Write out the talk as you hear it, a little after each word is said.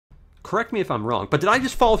Correct me if I'm wrong, but did I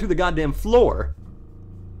just fall through the goddamn floor?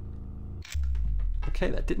 Okay,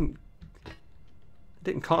 that didn't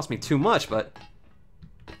cost me too much, but...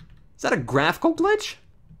 Is that a graphical glitch?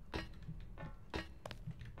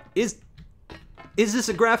 Is this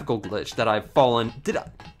a graphical glitch that I've fallen...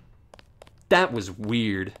 That was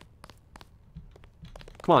weird.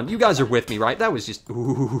 Come on, you guys are with me, right? That was just...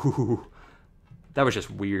 Ooh. That was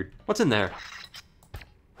just weird. What's in there?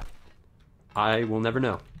 I will never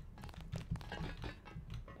know.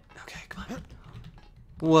 Okay, come on.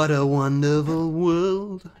 What a wonderful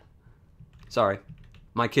world. Sorry.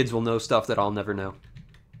 My kids will know stuff that I'll never know.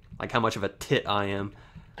 Like how much of a tit I am.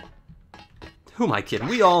 Who am I kidding?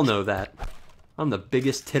 We all know that. I'm the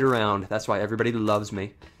biggest tit around. That's why everybody loves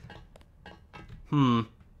me.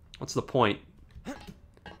 What's the point?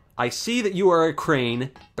 I see that you are a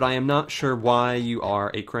crane, but I am not sure why you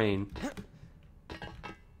are a crane.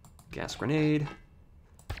 Gas grenade.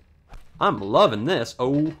 I'm loving this.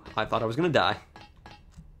 Oh, I thought I was gonna die.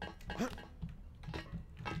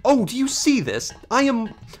 Oh, do you see this? I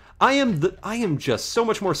am just so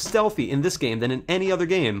much more stealthy in this game than in any other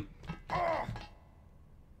game.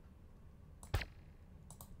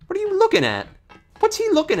 What are you looking at? What's he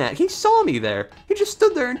looking at? He saw me there. He just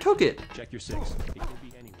stood there and took it. Check your 6. It could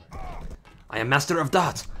be anywhere. I am master of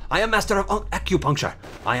darts. I am master of acupuncture.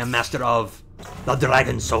 I am master of the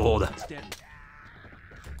dragon sword.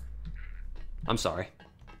 I'm sorry.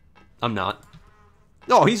 I'm not.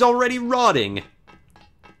 Oh, he's already rotting.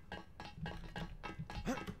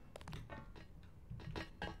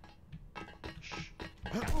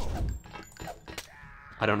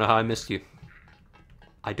 I don't know how I missed you.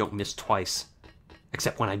 I don't miss twice.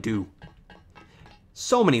 Except when I do.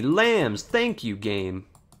 So many lambs. Thank you, game.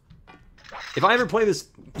 If I ever play this...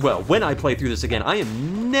 Well, when I play through this again, I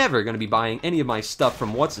am never going to be buying any of my stuff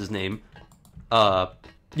from what's-his-name.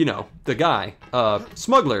 You know, the guy.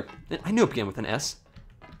 Smuggler. I knew it began with an S.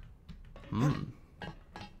 I'm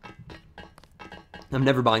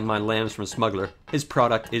never buying my lambs from Smuggler. His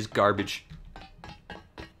product is garbage.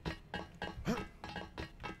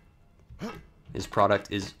 His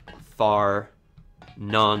product is far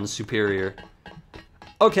non-superior.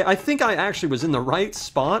 Okay, I think I actually was in the right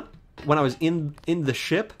spot when I was in the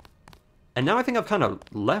ship. And now I think I've kind of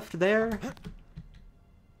left there.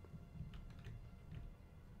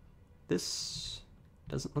 This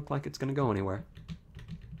doesn't look like it's going to go anywhere.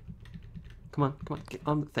 Come on, come on. Get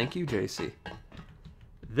on. Thank you, JC.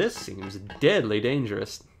 This seems deadly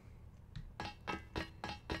dangerous.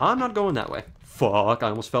 I'm not going that way. Fuck, I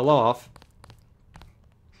almost fell off.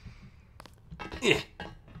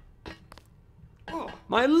 Oh,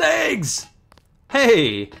 my legs!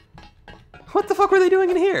 Hey! What the fuck were they doing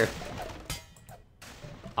in here?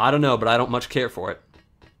 I don't know, but I don't much care for it.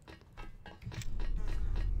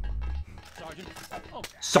 Sergeant. Oh.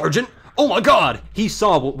 Sergeant? Oh my god! He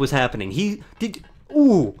saw what was happening. He did...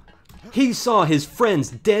 Ooh! He saw his friends'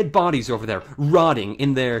 dead bodies over there, rotting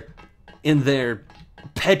in their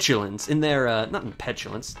petulance. In their, not in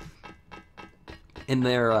petulance. In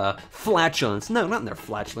their, flatulence. No, not in their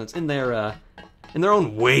flatulence. In their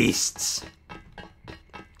own wastes.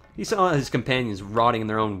 He saw his companions rotting in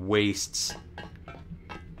their own wastes.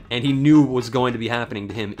 And he knew what was going to be happening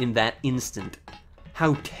to him in that instant.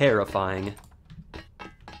 How terrifying.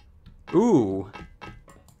 Ooh.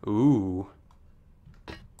 Ooh.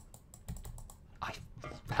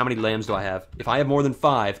 How many lambs do I have? If I have more than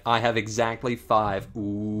 5, I have exactly 5.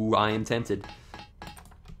 Ooh, I am tempted.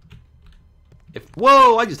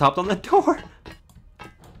 Whoa, I just hopped on that door.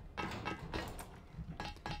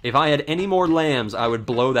 If I had any more lambs, I would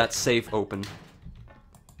blow that safe open.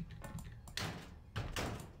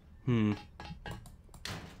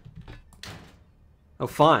 Oh,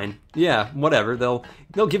 fine. Yeah, whatever. They'll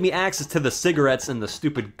give me access to the cigarettes and the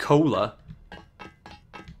stupid cola.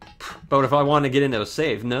 But if I want to get into a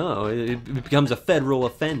safe, no, it becomes a federal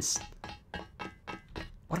offense.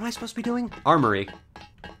 What am I supposed to be doing? Armory.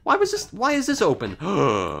 Why is this open?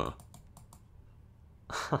 Oh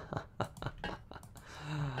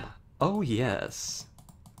yes.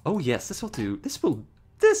 Oh yes, this will do. This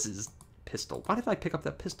is pistol. Why did I pick up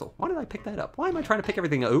that pistol? Why did I pick that up? Why am I trying to pick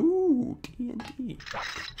everything up? Ooh, TNT.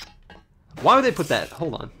 Why would they put that?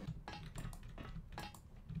 Hold on.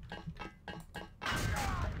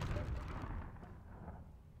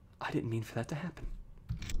 I didn't mean for that to happen.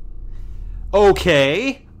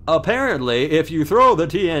 Okay. Apparently, if you throw the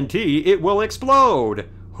TNT, it will explode.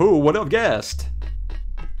 Who would have guessed?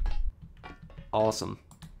 Awesome.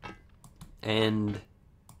 And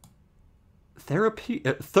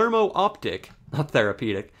thermo-optic, not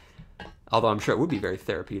therapeutic. Although I'm sure it would be very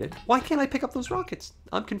therapeutic. Why can't I pick up those rockets?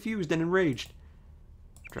 I'm confused and enraged.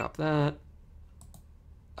 Drop that.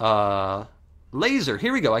 Laser.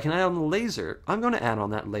 Here we go. I can add on the laser. I'm going to add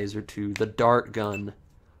on that laser to the dart gun.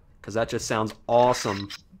 Because that just sounds awesome.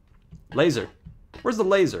 Laser. Where's the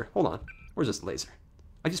laser? Hold on. Where's this laser?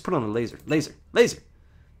 I just put on a laser. Laser. Laser.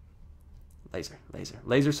 Laser. Laser.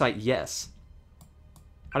 Laser sight, yes.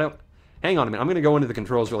 I don't... Hang on a minute. I'm going to go into the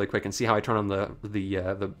controls really quick and see how I turn on the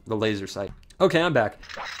laser sight. Okay, I'm back.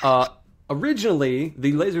 Originally,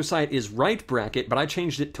 the laser sight is right bracket, but I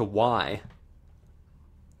changed it to Y.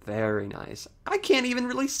 Very nice. I can't even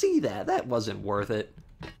really see that. That wasn't worth it.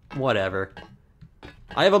 Whatever.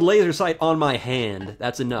 I have a laser sight on my hand.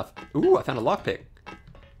 That's enough. Ooh, I found a lockpick.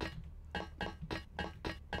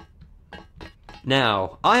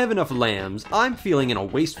 Now, I have enough lambs. I'm feeling in a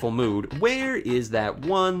wasteful mood. Where is that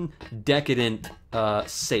one decadent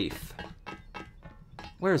safe?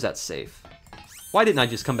 Where is that safe? Why didn't I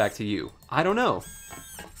just come back to you? I don't know.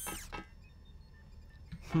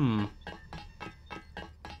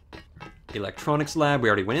 Electronics lab, we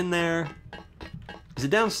already went in there. Is it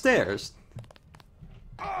downstairs?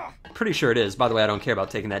 Pretty sure it is. By the way, I don't care about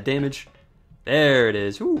taking that damage. There it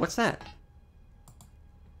is. Ooh, what's that?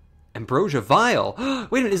 Ambrosia vial.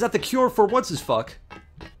 Wait a minute, is that the cure for what's-his-fuck?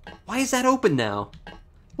 Why is that open now?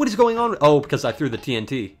 What is going on? Oh, because I threw the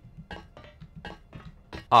TNT.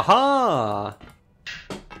 Aha!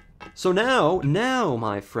 So now,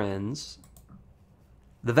 my friends,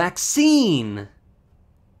 the vaccine.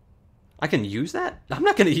 I can use that? I'm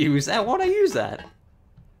not going to use that. Why would I use that?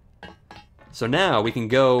 So now we can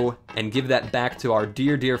go and give that back to our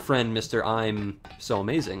dear, dear friend, Mr. I'm So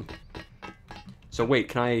Amazing. So wait,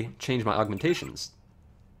 can I change my augmentations?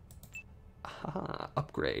 Aha,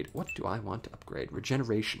 upgrade. What do I want to upgrade?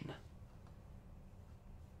 Regeneration.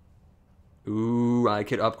 Ooh, I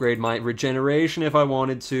could upgrade my regeneration if I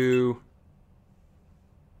wanted to.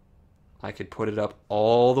 I could put it up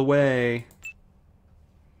all the way.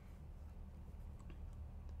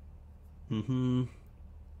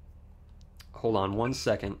 Hold on one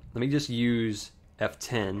second. Let me just use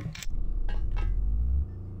F10.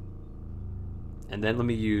 And then let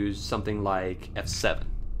me use something like F7.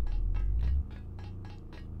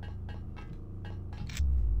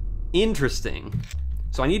 Interesting.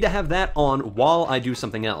 So I need to have that on while I do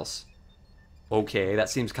something else. Okay, that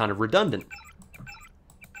seems kind of redundant.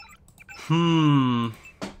 The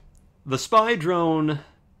spy drone...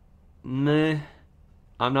 Meh.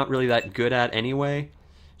 I'm not really that good at anyway.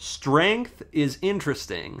 Strength is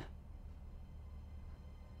interesting.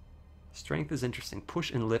 Strength is interesting.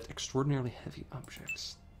 Push and lift extraordinarily heavy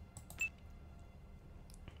objects.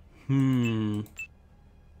 I'm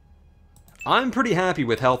pretty happy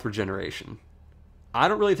with health regeneration. I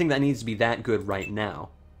don't really think that needs to be that good right now.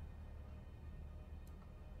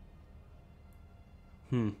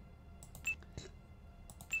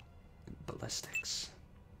 Ballistics.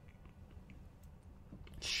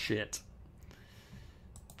 Shit.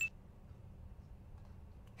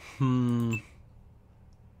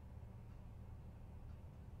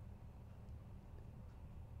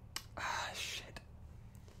 Shit.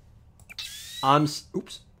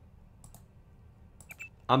 Oops.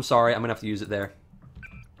 I'm sorry, I'm gonna have to use it there.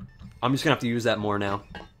 I'm just gonna have to use that more now.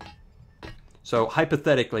 So,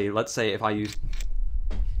 hypothetically, let's say if I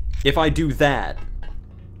do that.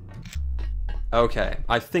 Okay,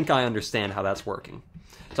 I think I understand how that's working.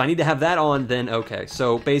 So I need to have that on, then okay.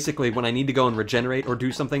 So basically, when I need to go and regenerate or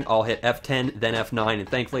do something, I'll hit F10, then F9, and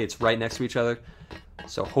thankfully it's right next to each other.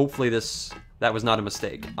 So hopefully that was not a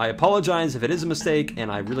mistake. I apologize if it is a mistake, and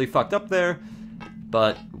I really fucked up there,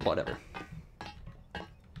 but whatever.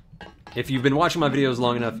 If you've been watching my videos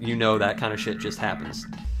long enough, you know that kind of shit just happens.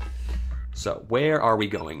 So, where are we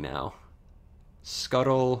going now?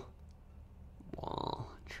 Scuttle. Wall.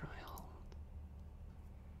 Trial.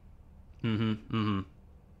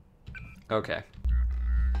 Okay.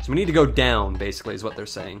 So we need to go down, basically, is what they're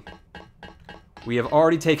saying. We have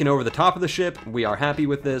already taken over the top of the ship. We are happy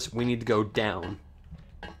with this. We need to go down.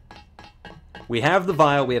 We have the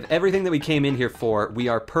vial. We have everything that we came in here for. We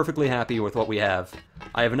are perfectly happy with what we have.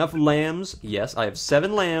 I have enough lambs. Yes, I have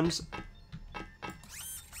 7 lambs.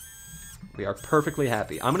 We are perfectly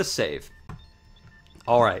happy. I'm going to save.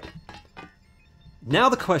 Alright. Now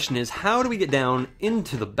the question is, how do we get down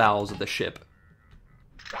into the bowels of the ship?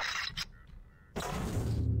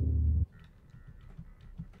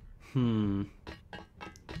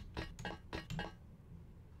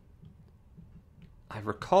 I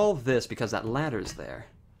recall this because that ladder's there.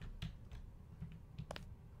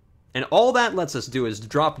 And all that lets us do is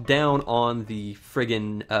drop down on the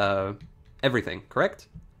friggin' everything, correct?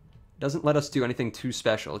 Doesn't let us do anything too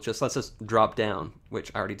special. It just lets us drop down,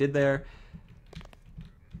 which I already did there.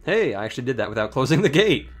 Hey, I actually did that without closing the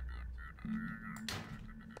gate.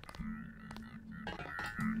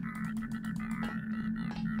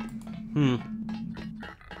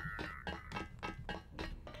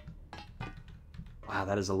 Wow,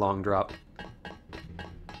 that is a long drop.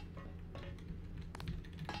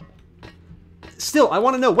 Still, I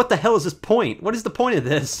want to know, what the hell is this point? What is the point of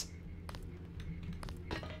this?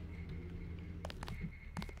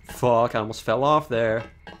 Fuck, I almost fell off there.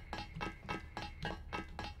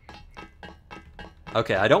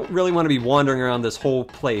 Okay, I don't really want to be wandering around this whole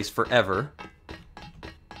place forever.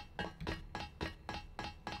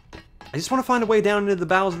 I just want to find a way down into the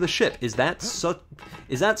bowels of the ship. Is that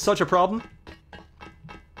such a problem?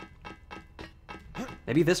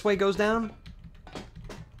 Maybe this way goes down?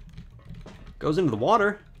 Goes into the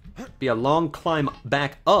water. Be a long climb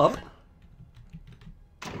back up.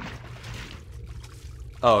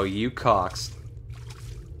 Oh, you cocks.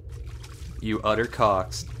 You utter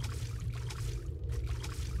cocks.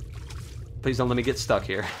 Please don't let me get stuck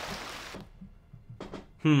here.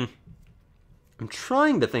 I'm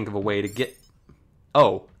trying to think of a way to get...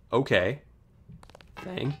 Oh, okay.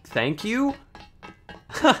 Thank you?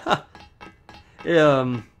 That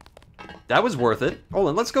was worth it. Hold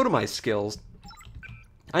on, let's go to my skills.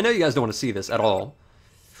 I know you guys don't want to see this at all.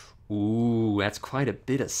 Ooh, that's quite a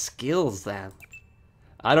bit of skills, that.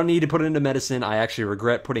 I don't need to put it into medicine. I actually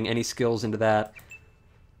regret putting any skills into that.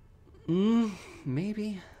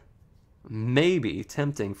 Maybe. Maybe.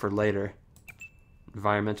 Tempting for later.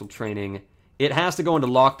 Environmental training. It has to go into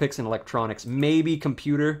lockpicks and electronics. Maybe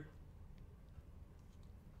computer.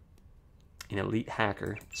 An elite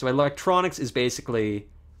hacker. So electronics is basically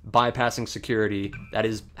bypassing security. That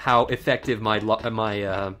is how effective my friggin',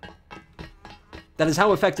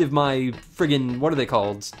 what are they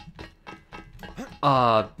called?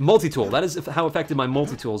 Multi-tool. That is how effective my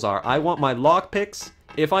multi-tools are. I want my lockpicks,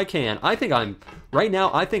 if I can. Right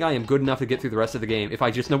now, I think I am good enough to get through the rest of the game if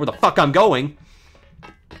I just know where the fuck I'm going.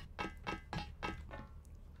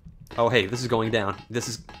 Oh, hey, this is going down.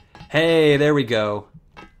 Hey, there we go.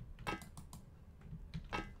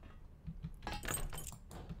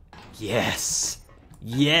 Yes!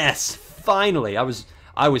 Yes! Finally! I was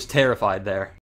terrified there.